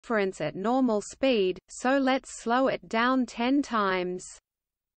difference at normal speed, so let's slow it down 10 times.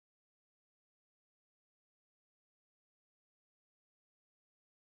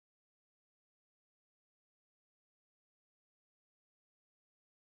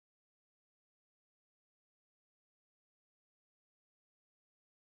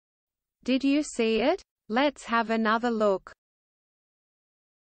 Did you see it? Let's have another look.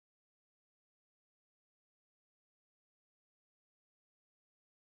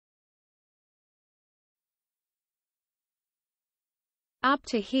 Up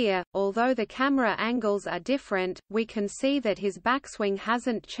to here, although the camera angles are different, we can see that his backswing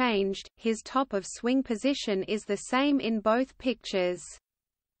hasn't changed, his top of swing position is the same in both pictures.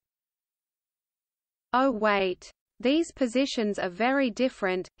 Oh wait. These positions are very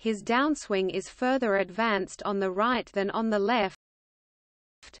different, his downswing is further advanced on the right than on the left.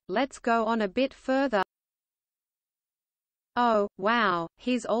 Let's go on a bit further. Oh, wow,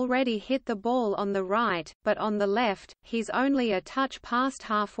 he's already hit the ball on the right, but on the left, he's only a touch past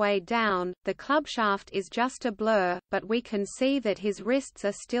halfway down, the clubshaft is just a blur, but we can see that his wrists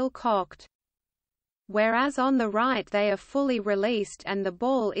are still cocked. Whereas on the right they are fully released and the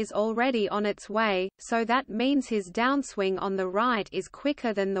ball is already on its way, so that means his downswing on the right is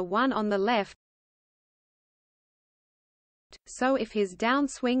quicker than the one on the left. So if his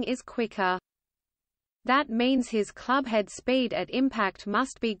downswing is quicker, that means his clubhead speed at impact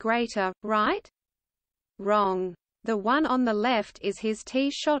must be greater, right? Wrong. The one on the left is his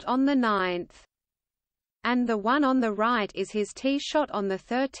tee shot on the 9th. And the one on the right is his tee shot on the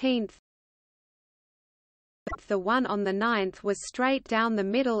 13th. The one on the 9th was straight down the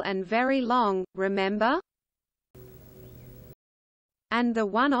middle and very long, remember? And the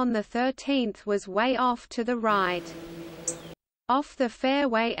one on the 13th was way off to the right. Off the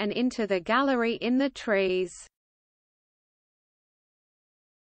fairway and into the gallery in the trees.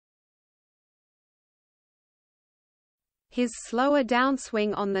 His slower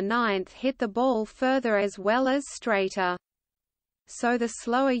downswing on the 9th hit the ball further as well as straighter. So the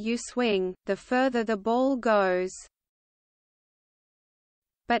slower you swing, the further the ball goes.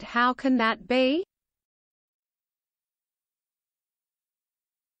 But how can that be?